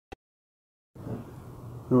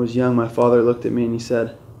When I was young, my father looked at me and he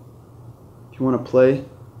said, "If you want to play,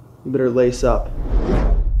 you better lace up."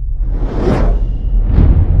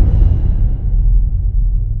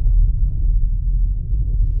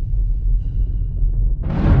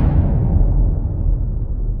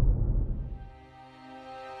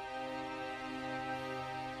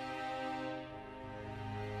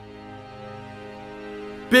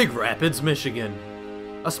 Big Rapids, Michigan.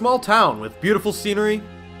 A small town with beautiful scenery,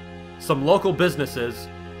 some local businesses,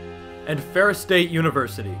 and Ferris State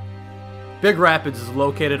University. Big Rapids is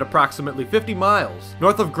located approximately 50 miles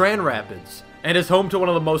north of Grand Rapids and is home to one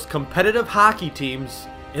of the most competitive hockey teams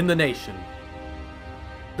in the nation.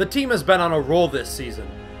 The team has been on a roll this season,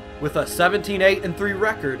 with a 17-8-3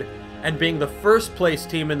 record and being the first place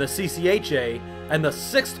team in the CCHA and the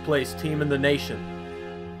sixth place team in the nation.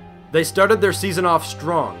 They started their season off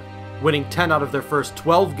strong, winning 10 out of their first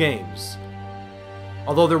 12 games.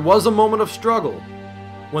 Although there was a moment of struggle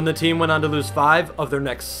when the team went on to lose 5 of their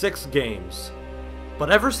next 6 games. But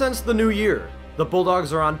ever since the new year, the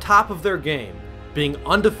Bulldogs are on top of their game, being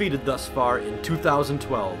undefeated thus far in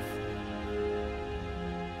 2012.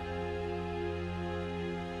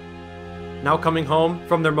 Now coming home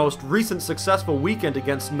from their most recent successful weekend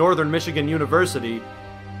against Northern Michigan University,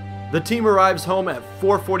 the team arrives home at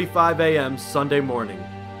 4:45 a.m. Sunday morning,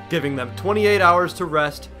 giving them 28 hours to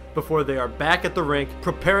rest before they are back at the rink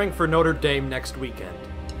preparing for Notre Dame next weekend.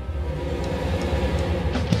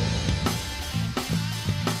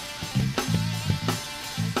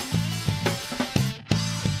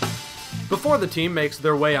 Before the team makes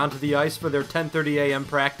their way onto the ice for their 10:30 a.m.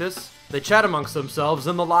 practice, they chat amongst themselves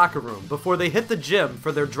in the locker room before they hit the gym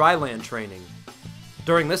for their dryland training.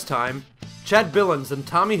 During this time, Chad Billins and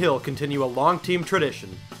Tommy Hill continue a long team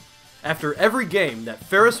tradition. After every game that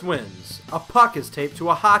Ferris wins, a puck is taped to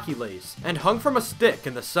a hockey lace and hung from a stick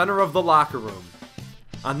in the center of the locker room.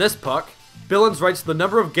 On this puck, Billins writes the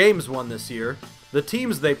number of games won this year, the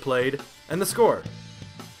teams they played, and the score.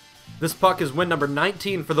 This puck is win number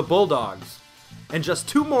 19 for the Bulldogs, and just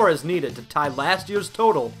 2 more is needed to tie last year's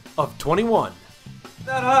total of 21.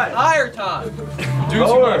 That high. Higher, Tom. Do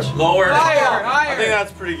too much. Lower. Higher. I think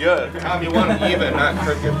that's pretty good. Tom, you want it even, not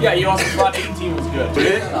crooked. Yeah, you also thought 18 was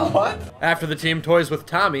good. What? After the team toys with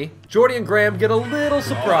Tommy, Jordy and Graham get a little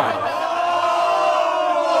surprised.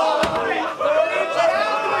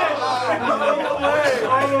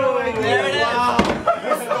 There it is.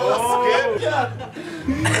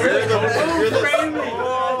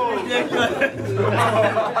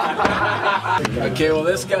 Okay, well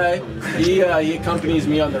this guy, he accompanies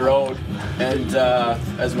me on the road and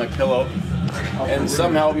as my pillow. And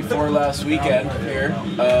somehow before last weekend here,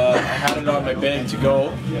 I had it on my bag to go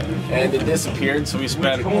and it disappeared, so we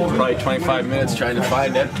spent probably 25 minutes trying to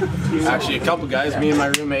find it. Actually a couple guys, me and my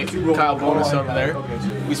roommate Kyle Bonus over there,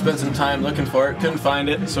 we spent some time looking for it, couldn't find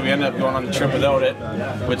it, so we ended up going on the trip without it,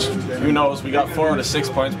 which who knows, we got 4 out of 6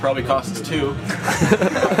 points, probably cost us 2.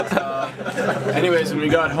 Anyways, when we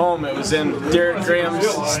got home, it was in Derek Graham's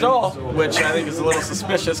stall, which I think is a little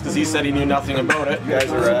suspicious because he said he knew nothing about it.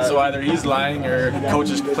 So either he's lying or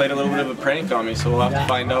coaches played a little bit of a prank on me, so we'll have to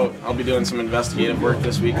find out. I'll be doing some investigative work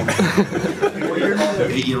this weekend.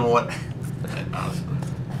 Hey, you know what?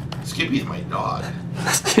 Skippy's my dog.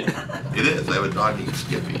 It is. I have a dog named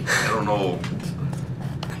Skippy. I don't know.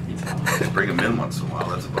 I just bring him in once in a while.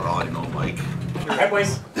 That's about all I know, Mike. Alright,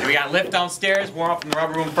 boys. So we got lift downstairs, warm up in the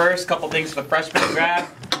rubber room first. Couple things for the freshmen to grab.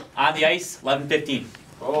 On the ice, 11:15.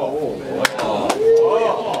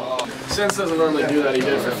 Since doesn't normally do that, he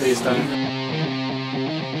did it for FaceTime.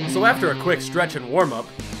 So after a quick stretch and warm-up,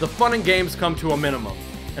 the fun and games come to a minimum,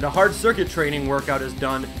 and a hard circuit training workout is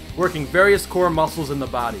done, working various core muscles in the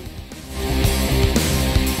body.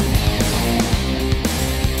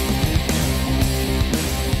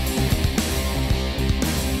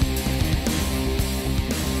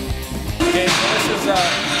 Okay, so this is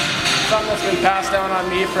something that's been passed down on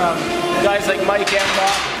me from guys like Mike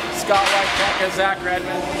Embach, Scott Wycka, Zach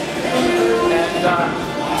Redmond, and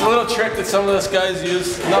it's a little trick that some of us guys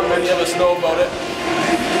use. Not many of us know about it,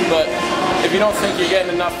 but if you don't think you're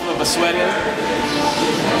getting enough of a sweat in,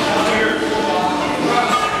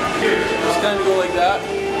 just kind of go like that,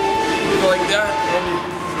 and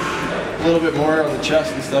a little bit more on the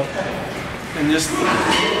chest and stuff, and just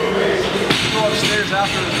go upstairs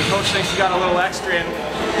after the coach thinks you got a little extra, and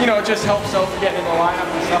you know, it just helps out for getting in the lineup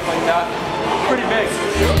and stuff like that. Pretty big.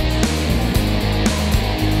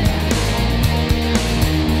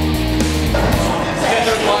 He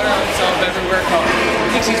throws water on himself every workout. He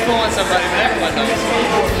thinks he's fooling somebody, but everyone knows.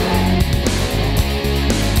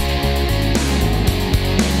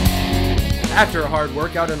 After a hard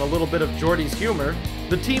workout and a little bit of Jordy's humor,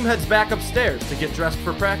 the team heads back upstairs to get dressed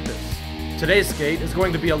for practice. Today's skate is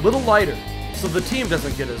going to be a little lighter, so the team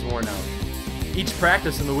doesn't get as worn out. Each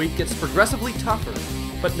practice in the week gets progressively tougher,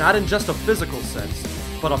 but not in just a physical sense,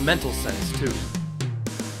 but a mental sense too.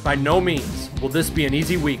 By no means will this be an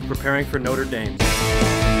easy week preparing for Notre Dame.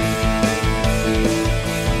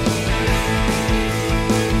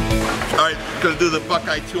 Alright, gonna do the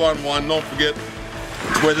Buckeye 2-on-1. Don't forget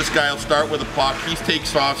where this guy will start with a puck. He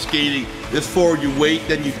takes off skating. This forward, you wait,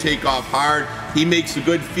 then you take off hard. He makes a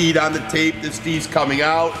good feed on the tape. This feed's coming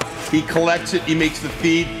out. He collects it, he makes the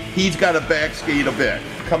feed. He's got to back skate a bit.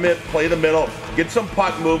 Come in, play the middle, get some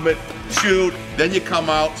puck movement, shoot, then you come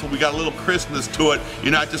out, so we got a little crispness to it.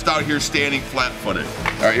 You're not just out here standing flat-footed.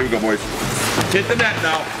 All right, here we go, boys. Hit the net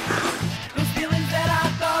now.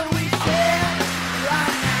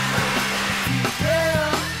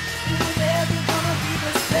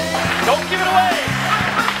 Don't give it away!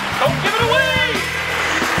 Don't give it away!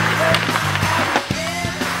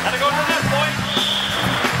 Gotta go to the net, boys.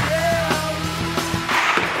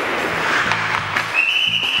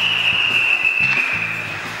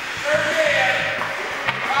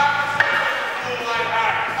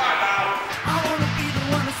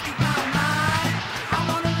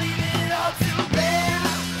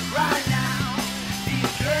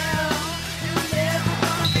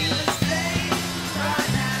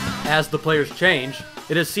 As the players change,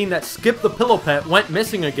 it is seen that Skip the Pillow Pet went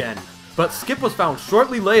missing again, but Skip was found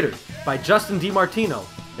shortly later by Justin DiMartino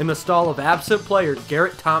in the stall of absent player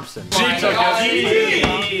Garrett Thompson. Should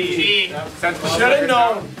have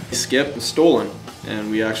known. Skip was stolen, and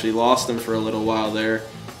we actually lost him for a little while there.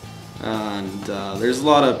 And there's a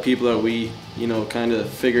lot of people that we, kind of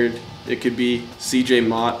figured it could be. CJ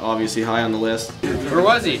Mott, obviously high on the list. Where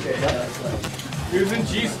was he? He was in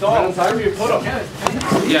G stall. How do you put him?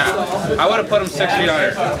 Yeah, I would have put him 6 feet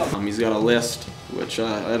higher. He's got a list, which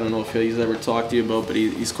I don't know if he's ever talked to you about, but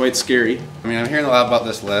he's quite scary. I mean, I'm hearing a lot about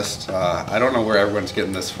this list. I don't know where everyone's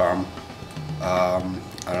getting this from. I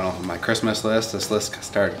don't know, my Christmas list. This list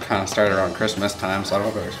kind of started around Christmas time, so I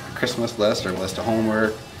don't know if it's a Christmas list or a list of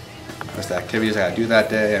homework, list of activities I gotta do that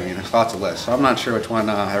day. I mean, there's lots of lists, so I'm not sure which one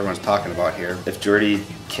everyone's talking about here. If Jordy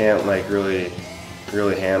can't really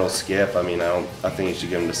handle Skip, I mean, I think you should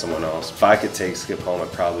give him to someone else. If I could take Skip home, I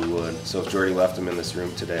probably would. So if Jordy left him in this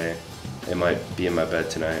room today, it might be in my bed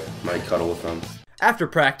tonight. Might cuddle with him. After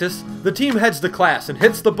practice, the team heads to class and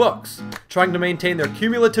hits the books, trying to maintain their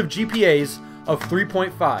cumulative GPAs of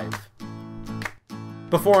 3.5.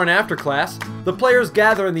 Before and after class, the players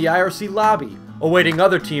gather in the IRC lobby, awaiting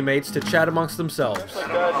other teammates to chat amongst themselves.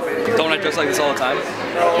 Don't I dress like this all the time?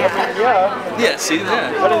 Yeah, see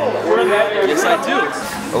that? Yes, I do.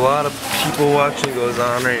 A lot of people watching goes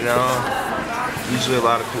on right now. Usually a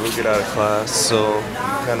lot of people get out of class, so you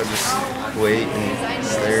kind of just wait and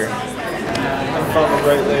stare. I haven't found the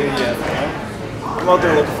right lady yet. I'm out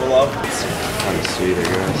there looking for love. It's kind of sweet, I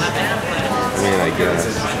guess. I mean, I guess.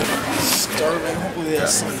 Starving. Hopefully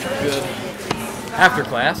that's something good. After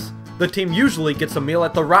class, the team usually gets a meal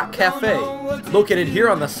at the Rock Cafe, located here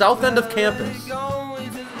on the south end of campus.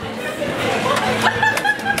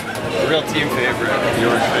 Real team favorite.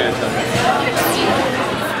 Yours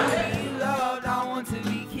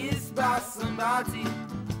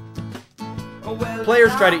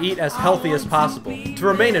Players try to eat as healthy as possible to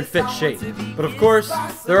remain in fit shape, but of course,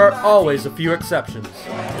 there are always a few exceptions.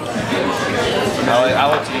 I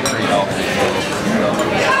like to eat pretty healthy.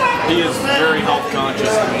 He is very health conscious.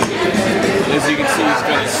 As you can see, he's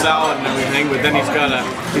got his salad and everything, but then he's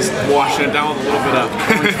washing it down with a little bit of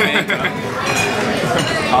orange Fanta.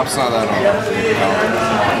 Pop's not that on.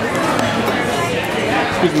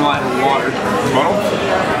 He's in line with water.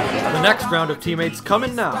 The next round of teammates come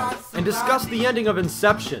in now and discuss the ending of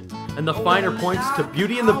Inception and the finer points to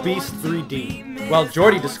Beauty and the Beast 3D, while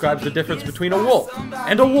Jordy describes the difference between a wolf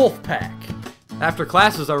and a wolf pack. After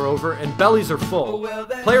classes are over and bellies are full,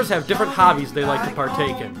 players have different hobbies they like to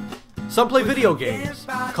partake in. Some play video games,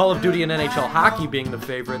 Call of Duty and NHL hockey being the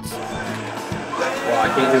favorites. Well, I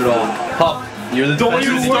can't do it all. Pup, you're the Don't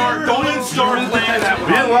even start playing that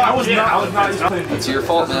way. I was not. It's your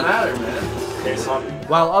fault, man.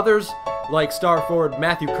 While others, like star forward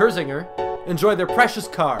Matthew Kurzinger, enjoy their precious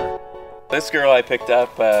car. This girl I picked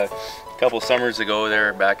up a couple summers ago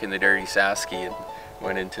there back in the dirty Sasky, and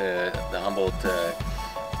went into the Humboldt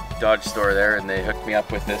Dodge store there, and they hooked me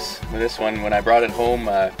up with this one. When I brought it home,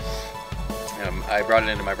 I brought it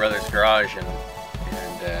into my brother's garage, and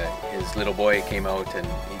his little boy came out, and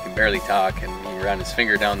he can barely talk, and he ran his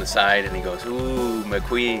finger down the side, and he goes, "Ooh,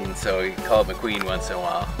 McQueen," so he called McQueen once in a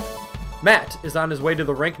while. Matt is on his way to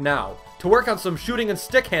the rink now to work on some shooting and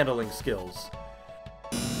stick handling skills.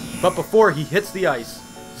 But before he hits the ice,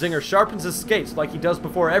 Zinger sharpens his skates like he does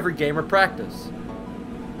before every game or practice.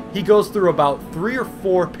 He goes through about 3 or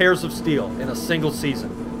 4 pairs of steel in a single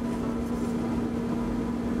season.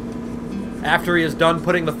 After he is done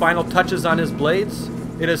putting the final touches on his blades,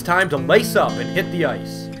 it is time to lace up and hit the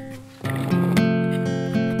ice.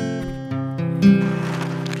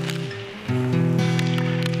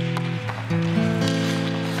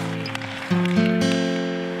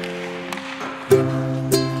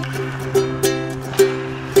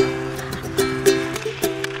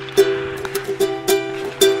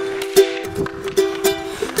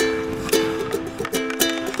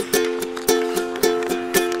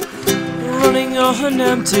 On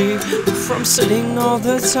empty from sitting all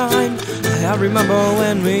the time. I remember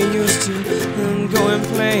when we used to go and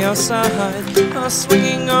play outside,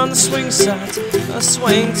 swinging on the swing set,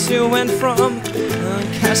 swaying to and from,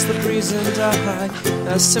 catch the breeze and die.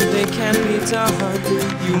 That simply can't be done.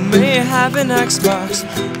 You may have an Xbox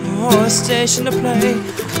or a station to play,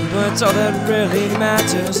 but all that really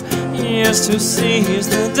matters is to seize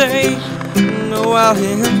the day. Go out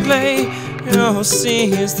and play,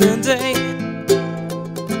 seize the day.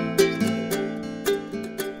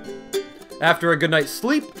 After a good night's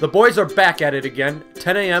sleep, the boys are back at it again,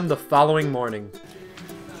 10 a.m. the following morning.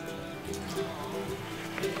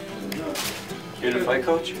 You in a fight,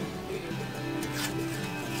 Coach?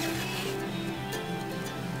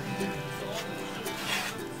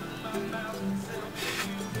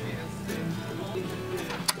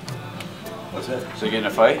 What's that? So you getting a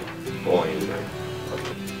fight? Bowling injury.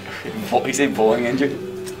 You say bowling injury?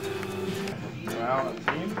 Well, on a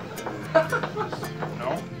team?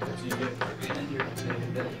 No?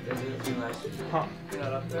 Huh.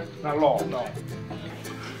 Not at all, no.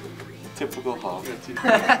 Typical Hawk. Come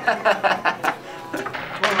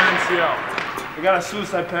on, NCL. We got a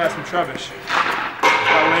suicide pass from Trevish.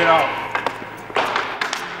 Got laid out.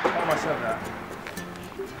 How am I said that?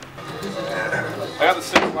 I got the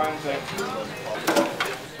 6th line thing.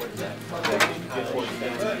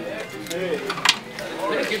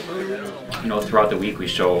 You know, throughout the week we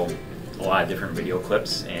show a lot of different video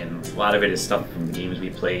clips, and a lot of it is stuff from the games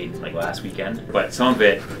we played like last weekend, but some of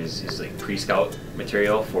it is like pre-scout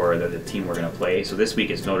material for the team we're going to play. So this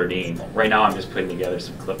week it's Notre Dame. Right now I'm just putting together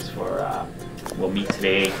some clips for we'll meet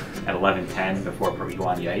today at 11:10 before we go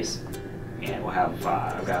on the ice, and we'll have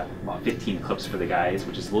I've got about 15 clips for the guys,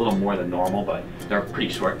 which is a little more than normal, but they're pretty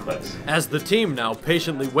short clips. As the team now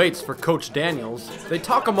patiently waits for Coach Daniels, they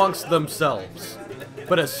talk amongst themselves.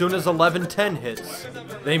 But as soon as 11:10 hits,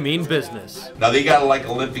 they mean business. Now they got like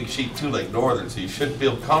Olympic sheet too, like Northern, so you should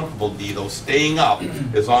feel comfortable, Dito, staying up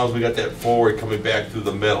as long as we got that forward coming back through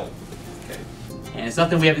the middle. And it's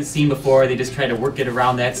nothing we haven't seen before. They just try to work it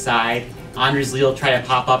around that side. Andres Lee will try to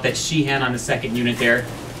pop up. That's Sheehan on the second unit there,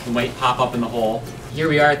 who might pop up in the hole. Here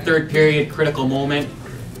we are, 3rd period, critical moment.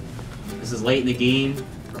 This is late in the game.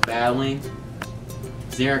 We're battling.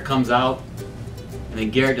 Zinger comes out. And then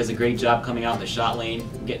Garrett does a great job coming out in the shot lane,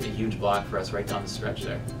 getting a huge block for us right down the stretch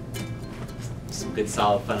there. Some good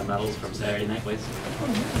solid fundamentals from Saturday night, boys.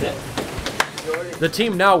 That's it. The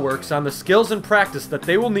team now works on the skills and practice that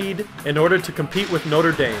they will need in order to compete with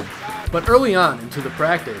Notre Dame. But early on into the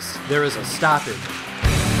practice, there is a stoppage.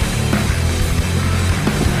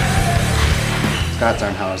 Scott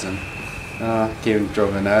Zarnhausen came and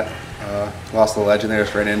drove the net. Lost the legend there,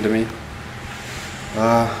 just right into me.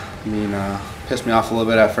 Pissed me off a little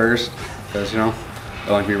bit at first because, I don't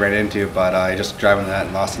want to be right into it, but I just driving that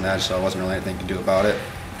and lost an edge, so I wasn't really anything to do about it.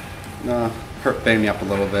 Banged me up a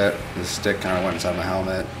little bit. The stick kind of went inside my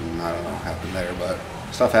helmet, and I don't know what happened there, but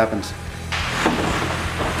stuff happens.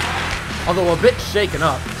 Although a bit shaken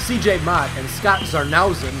up, CJ Mott and Scott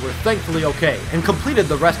Zarnhausen were thankfully okay and completed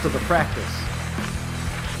the rest of the practice.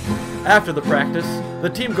 After the practice, the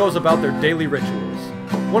team goes about their daily rituals.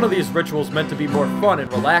 One of these rituals meant to be more fun and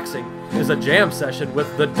relaxing is a jam session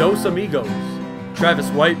with the Dos Amigos, Travis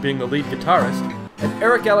White being the lead guitarist, and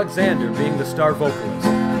Eric Alexander being the star vocalist.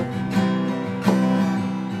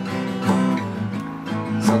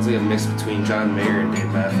 Sounds like a mix between John Mayer and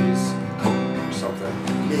Dave Matthews or something.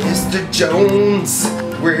 Mr. Jones,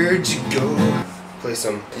 where'd you go? Play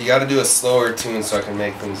some. You gotta do a slower tune so I can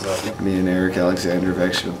make things up. Me and Eric Alexander have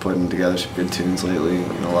actually been putting together some good tunes lately,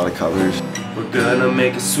 a lot of covers. We're gonna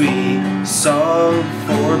make a sweet song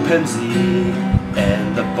for Penzi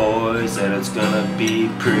and the boys, and it's gonna be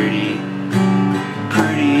pretty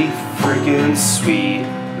freaking sweet,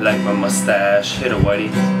 like my mustache. Hit a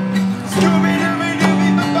Whitey.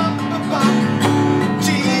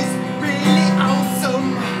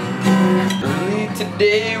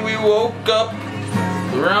 Today we woke up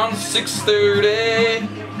around 6:30,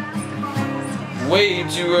 way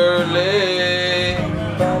too early.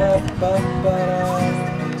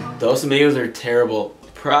 Dos Amigos are terrible.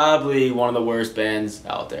 Probably one of the worst bands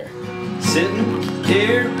out there. Sitting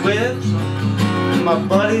here with my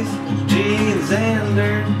buddies G and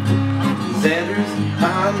Xander. Xander's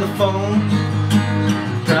on the phone,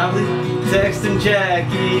 probably texting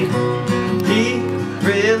Jackie. He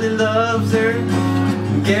really loves her.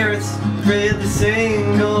 Garrett's really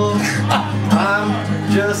single. I'm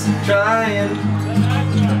just trying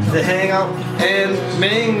to hang out and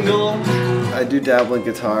mingle. I do dabble in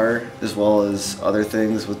guitar as well as other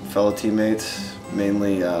things with fellow teammates,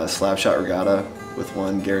 mainly slapshot regatta with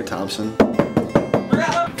one Garrett Thompson.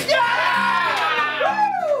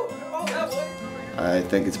 I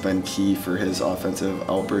think it's been key for his offensive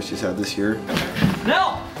outburst he's had this year.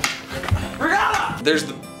 No! Regatta! There's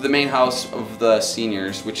the main house of the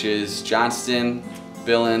seniors, which is Johnston,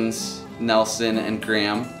 Billings, Nelson, and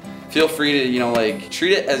Graham. Feel free to, like,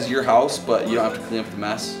 treat it as your house, but you don't have to clean up the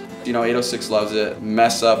mess. 806 loves it.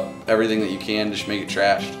 Mess up everything that you can, just make it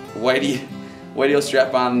trashed. Whitey will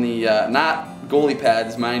strap on the, not goalie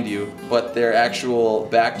pads, mind you, but their actual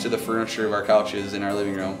back to the furniture of our couches in our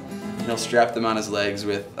living room. And he'll strap them on his legs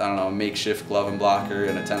with, I don't know, a makeshift glove and blocker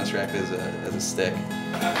and a tennis racket as a stick.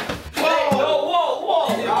 Whoa!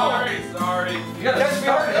 Sorry. You gotta catch me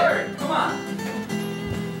off guard. Come on.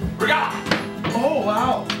 Regatta! Oh,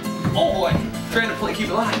 wow. Oh boy, trying to keep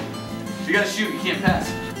it alive. You gotta shoot, you can't pass.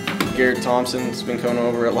 Garrett Thompson's been coming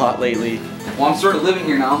over a lot lately. Well, I'm sort of living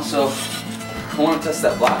here now, so I want to test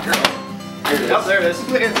that blocker. There it is.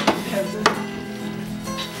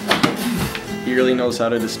 He really knows how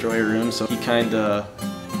to destroy a room, so he kinda,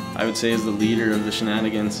 I would say, is the leader of the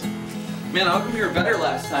shenanigans. Man, how come you were better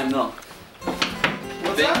last time, though?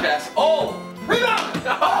 What's Big that? pass. Oh! Rebound!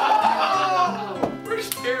 We're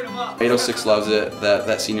just tearing him up. 806 loves it.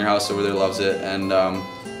 That senior house over there loves it, and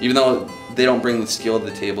even though they don't bring the skill to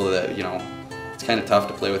the table, that it's kind of tough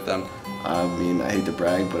to play with them. I mean, I hate to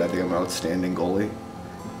brag, but I think I'm an outstanding goalie.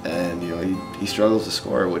 And, he struggles to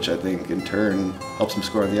score, which I think in turn helps him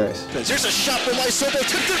score on the ice. Here's a shot from Lysobo,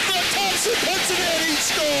 tipped it from Thompson, puts it in, he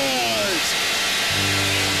scores!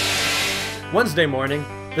 Wednesday morning,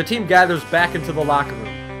 the team gathers back into the locker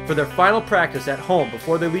room for their final practice at home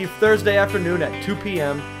before they leave Thursday afternoon at 2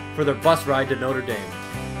 p.m. for their bus ride to Notre Dame.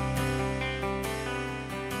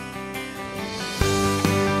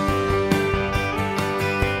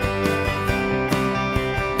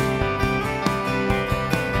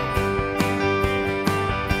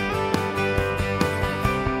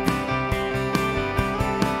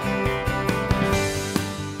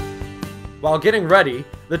 While getting ready,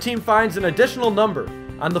 the team finds an additional number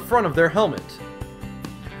on the front of their helmet.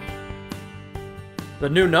 The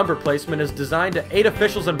new number placement is designed to aid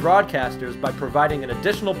officials and broadcasters by providing an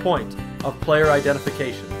additional point of player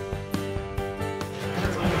identification.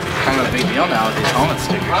 Kind of a big deal now with these helmet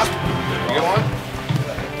stickers. You get one?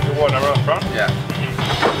 You want number up front? Yeah.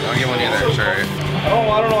 Don't get one either, sure. I don't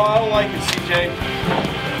know. I don't like it, CJ.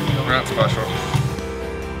 We're not special.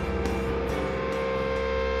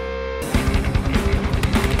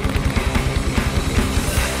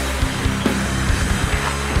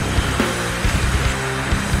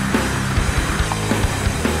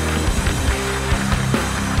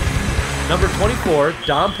 Number 24,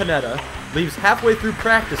 Dom Panetta, leaves halfway through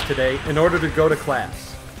practice today in order to go to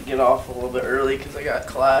class. Get off a little bit early because I got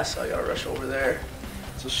class, so I gotta rush over there.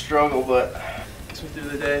 It's a struggle, but gets me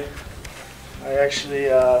through the day. I actually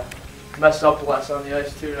messed up less on the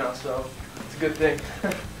ice too now, so it's a good thing.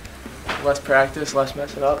 Less practice, less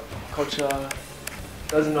messing up. Coach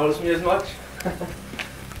doesn't notice me as much.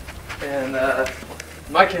 And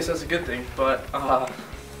in my case, that's a good thing, but I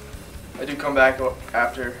do come back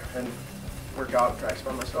after and work out and practice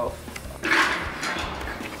by myself.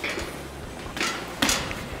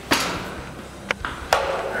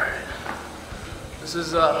 This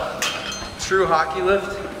is a true hockey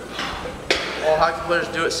lift. All hockey players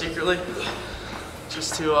do it secretly,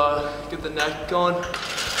 just to get the neck going.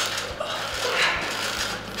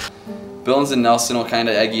 Billings and Nelson will kind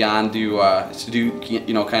of egg you on to do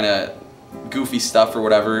kind of goofy stuff or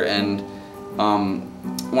whatever, and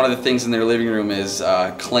one of the things in their living room is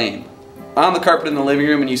claim. On the carpet in the living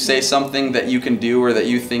room and you say something that you can do or that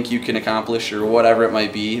you think you can accomplish or whatever it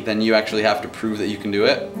might be, then you actually have to prove that you can do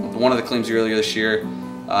it. One of the claims earlier this year,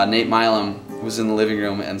 Nate Milam was in the living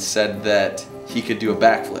room and said that he could do a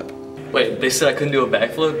backflip. Wait, they said I couldn't do a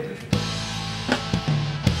backflip?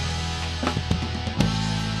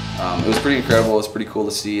 It was pretty incredible, it was pretty cool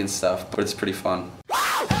to see and stuff, but it's pretty fun.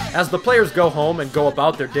 As the players go home and go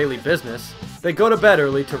about their daily business, they go to bed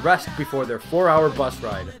early to rest before their 4-hour bus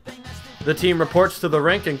ride. The team reports to the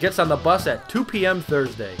rink and gets on the bus at 2 p.m.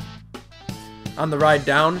 Thursday. On the ride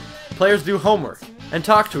down, players do homework and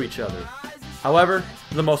talk to each other. However,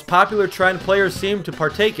 the most popular trend players seem to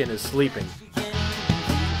partake in is sleeping.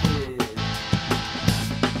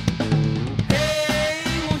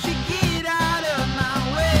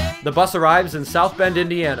 The bus arrives in South Bend,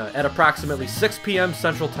 Indiana at approximately 6 p.m.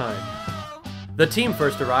 Central Time. The team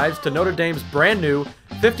first arrives to Notre Dame's brand new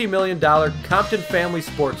 $50 million Compton Family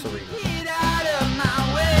Sports Arena.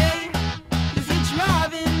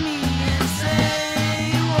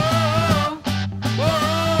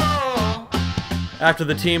 After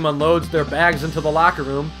the team unloads their bags into the locker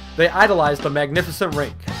room, they idolize the magnificent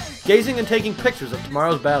rink, gazing and taking pictures of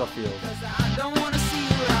tomorrow's battlefield.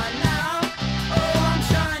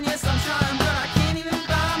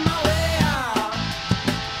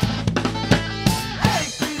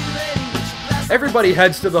 Everybody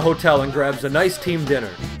heads to the hotel and grabs a nice team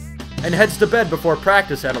dinner, and heads to bed before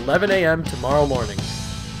practice at 11 a.m. tomorrow morning.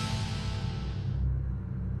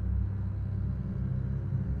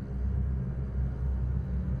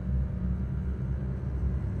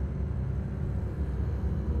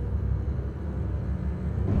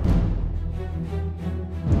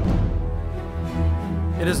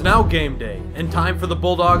 It is now game day, and time for the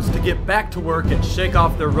Bulldogs to get back to work and shake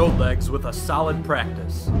off their road legs with a solid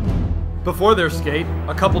practice. Before their skate,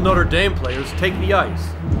 a couple Notre Dame players take the ice.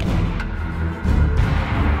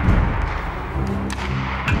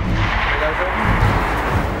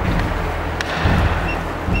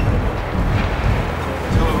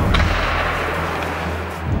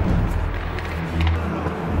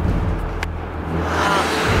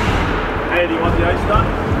 Hey, do you want the ice done?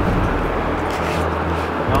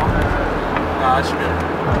 No, that should be good.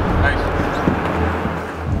 Nice.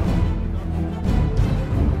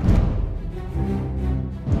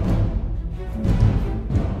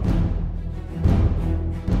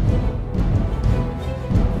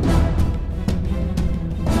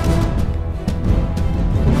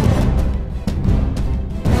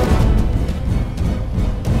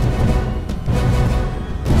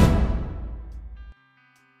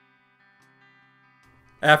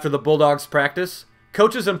 After the Bulldogs practice,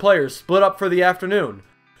 coaches and players split up for the afternoon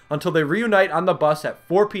until they reunite on the bus at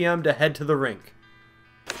 4 p.m. to head to the rink.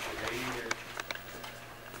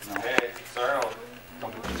 Hey, sorry.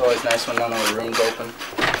 It's always nice when none of the room's open.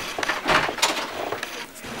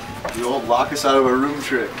 The old lock us out of a room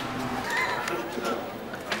trick.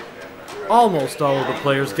 Almost all of the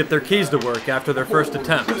players get their keys to work after their first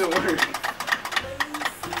attempt. Doesn't work.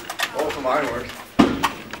 Oh, come on, work.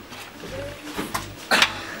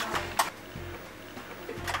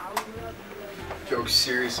 Joke's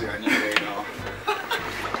seriously on you right now.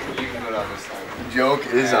 You can put on this time. Joke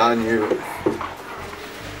is on you.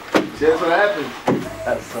 See, that's what happens.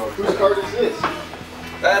 That's so good. Whose card is this?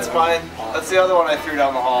 That's mine. That's the other one I threw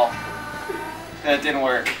down the hall. And it didn't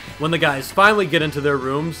work. When the guys finally get into their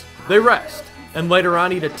rooms, they rest, and later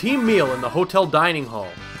on eat a team meal in the hotel dining hall.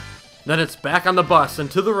 Then it's back on the bus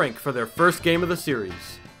and to the rink for their first game of the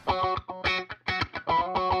series.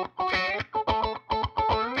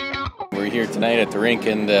 We're here tonight at the rink,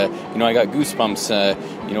 and I got goosebumps.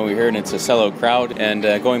 We're here and it's a sellout crowd. And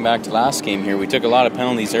going back to last game here, we took a lot of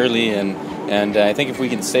penalties early, and I think if we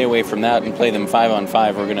can stay away from that and play them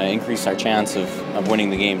 5-on-5, we're going to increase our chance of winning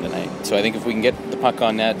the game tonight. So I think if we can get the puck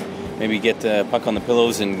on net, maybe get the puck on the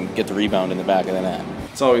pillows and get the rebound in the back of the net.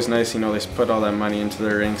 It's always nice, they put all that money into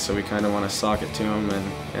their rink, so we kind of want to sock it to them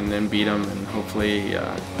and then beat them, and hopefully...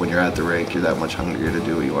 when you're at the rink, you're that much hungrier to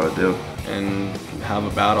do what you want to do. And have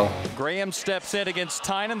a battle. Graham steps in against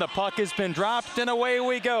Tynan. The puck has been dropped, and away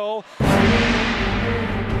we go.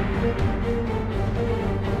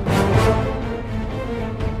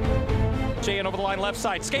 Jay over the line left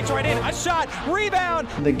side, skates right in, a shot, rebound!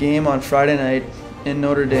 The game on Friday night in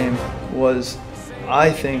Notre Dame was,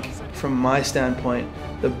 I think, from my standpoint,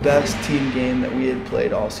 the best team game that we had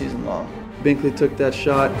played all season long. Binkley took that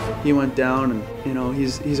shot, he went down, and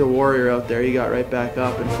he's a warrior out there. He got right back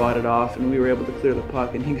up and fought it off, and we were able to clear the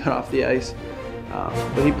puck, and he got off the ice.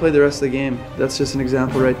 But he played the rest of the game. That's just an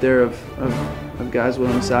example right there of guys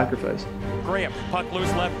willing to sacrifice. Graham, puck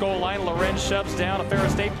loose left goal line, Lorenz shoves down a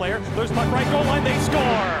Ferris State player, loose puck right goal line, they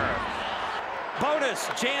score! Bonus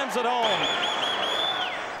jams it home.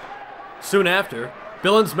 Soon after,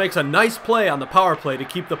 Billings makes a nice play on the power play to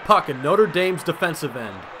keep the puck in Notre Dame's defensive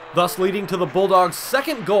end, thus leading to the Bulldogs'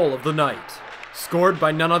 second goal of the night, scored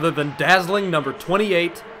by none other than dazzling number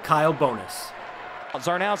 28, Kyle Bonus.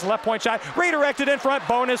 Zarnow's left point shot, redirected in front,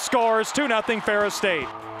 Bonus scores, 2-0 Ferris State.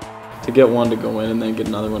 to get one to go in and then get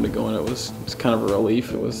another one to go in, it was kind of a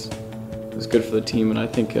relief. It was good for the team, and I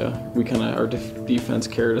think our defense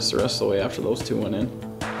carried us the rest of the way after those two went in.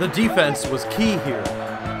 The defense was key here.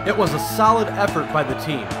 It was a solid effort by the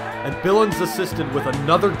team, and Billings assisted with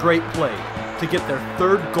another great play to get their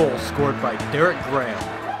third goal scored by Derek Graham.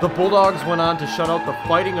 The Bulldogs went on to shut out the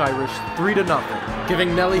Fighting Irish 3-0,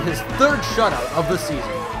 giving Nelly his third shutout of the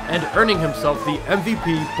season and earning himself the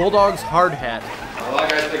MVP Bulldogs hard hat. A lot of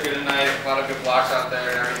guys did good tonight, a lot of good blocks out there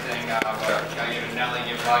and everything, but gotta give it Nelly,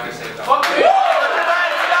 give it a lot of good saves out there.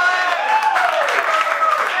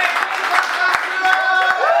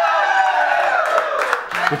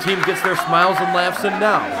 The team gets their smiles and laughs in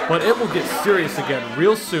now, but it will get serious again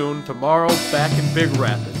real soon tomorrow back in Big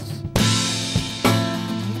Rapids.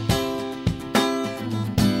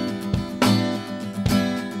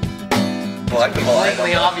 It's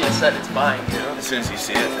blatantly obvious that it's mine, you know? As soon as you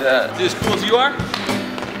see it. Yeah. You as cool as you are?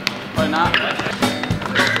 Probably not.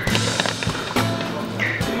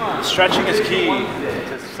 Stretching is key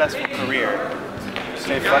to a successful career.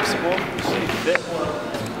 Stay flexible, stay fit,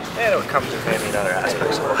 and it would come to maybe in other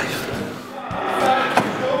aspects of life.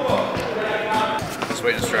 Just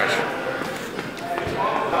wait to stretch.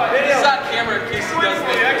 It's on camera in case he doesn't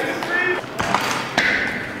make it.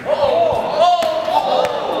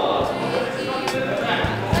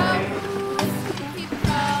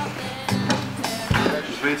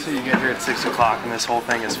 Wait till you get here at 6 o'clock and this whole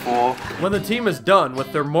thing is full. When the team is done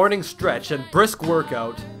with their morning stretch and brisk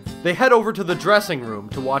workout, they head over to the dressing room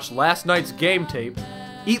to watch last night's game tape,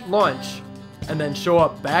 eat lunch, and then show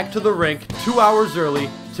up back to the rink 2 hours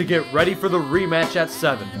early to get ready for the rematch at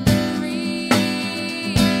 7.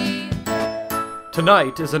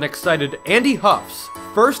 Tonight is an excited Andy Huff's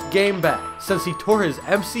first game back since he tore his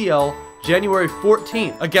MCL January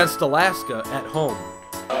 14th against Alaska at home.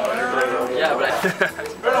 Yeah, but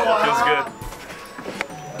feels good.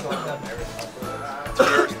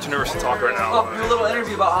 Too nervous to talk right now. Oh, do a little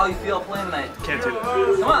interview about how you feel playing tonight. Can't do that.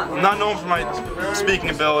 Come on. I'm not known for my speaking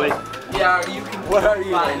ability. Yeah, you can. What are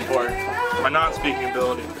you known for? My non-speaking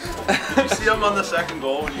ability. Did you see him on the second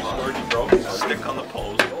goal when you scored? He broke his stick on the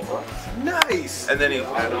post. Nice. And then he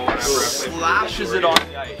slashes it on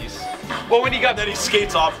the ice. Well, when he got, then he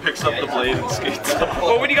skates off, picks up the blade, and skates up.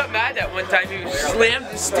 Well, when he got mad that one time, he slammed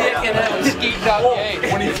the stick and then skated out the ice.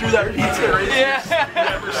 When he threw that pizza right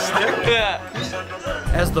Yeah.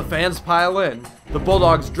 As the fans pile in, the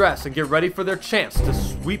Bulldogs dress and get ready for their chance to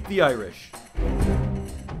sweep the Irish.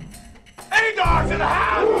 Any dogs in the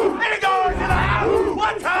house? Any dogs in the house?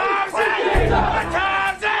 What time's it? What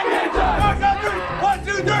time's it? 1,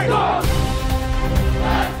 2, 3.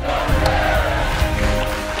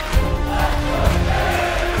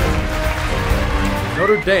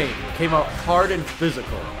 Notre Dame came out hard and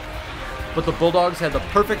physical, but the Bulldogs had the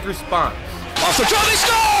perfect response. Off the draw, they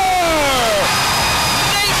score!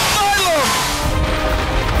 Nate Phylum!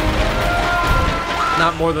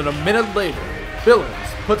 Not more than a minute later,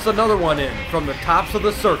 Billings puts another one in from the tops of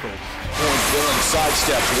the circles. Billings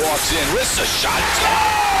sidesteps, walks in, risks a shot,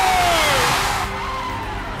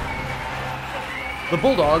 The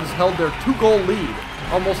Bulldogs held their 2-goal lead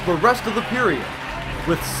almost the rest of the period.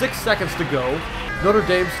 With 6 seconds to go, Notre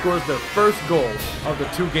Dame scores their first goal of the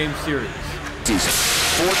 2-game series.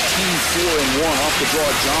 14-4-1 off the draw.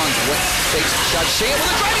 Johns takes the shot. Shea with a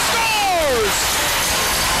drive, he scores!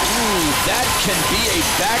 Ooh, that can be a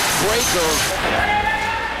backbreaker.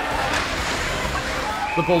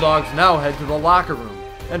 The Bulldogs now head to the locker room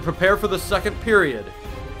and prepare for the second period.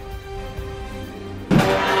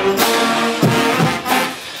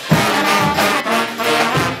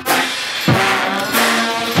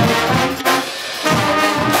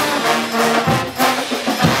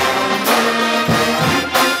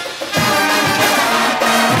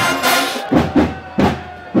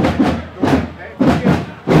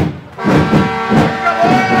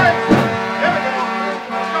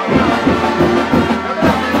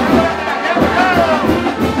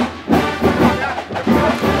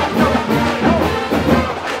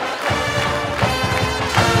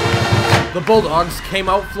 The Bulldogs came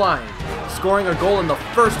out flying, scoring a goal in the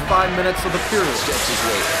first 5 minutes of the period.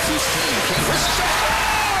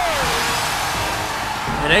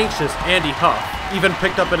 An anxious Andy Huff even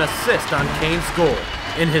picked up an assist on Kane's goal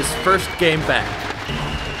in his first game back.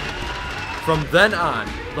 From then on,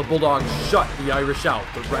 the Bulldogs shut the Irish out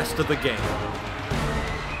the rest of the game.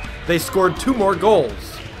 They scored 2 more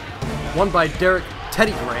goals, one by Derek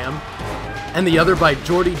Teddy Graham and the other by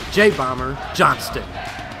Jordy J-Bomber Johnston.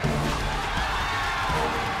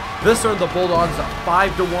 This earned the Bulldogs a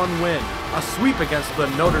 5-1 win, a sweep against the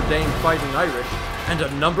Notre Dame Fighting Irish, and a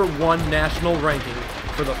 #1 national ranking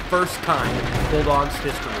for the first time in Bulldogs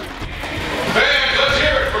history. Fans, let's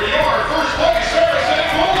hear it for your first place Ferris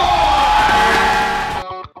State Bulldogs!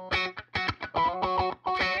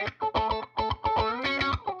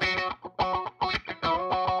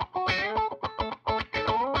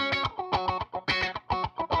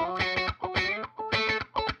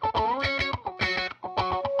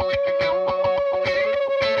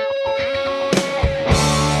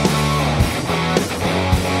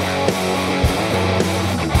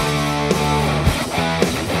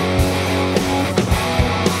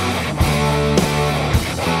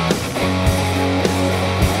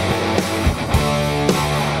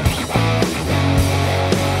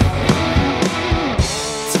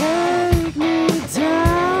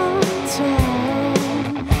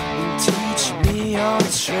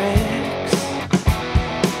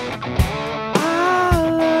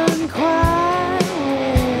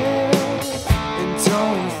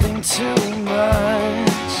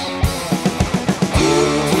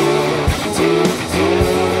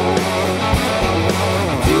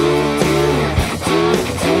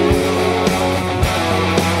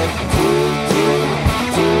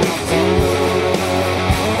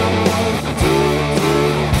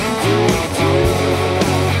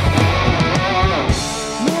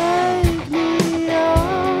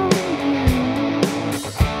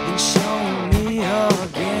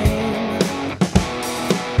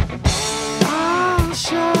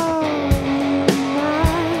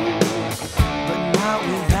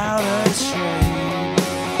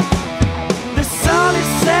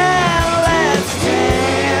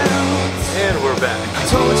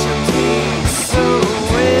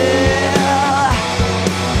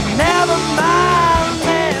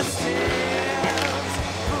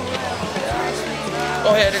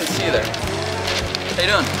 Oh, hey, I didn't see you there. How you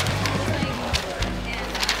doing?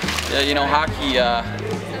 Yeah, you know, hockey,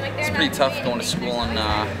 it's pretty tough going to school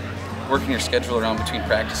and working your schedule around between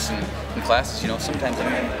practice and classes. You know, sometimes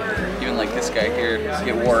even like this guy here,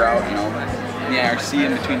 get wore out, you know, in the IRC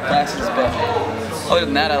in between classes. But other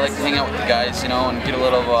than that, I like to hang out with the guys, you know, and get a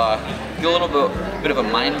little bit of a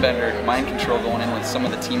mind bender, mind control going in with some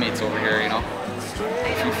of the teammates over here, you know.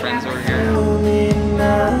 A few friends over here.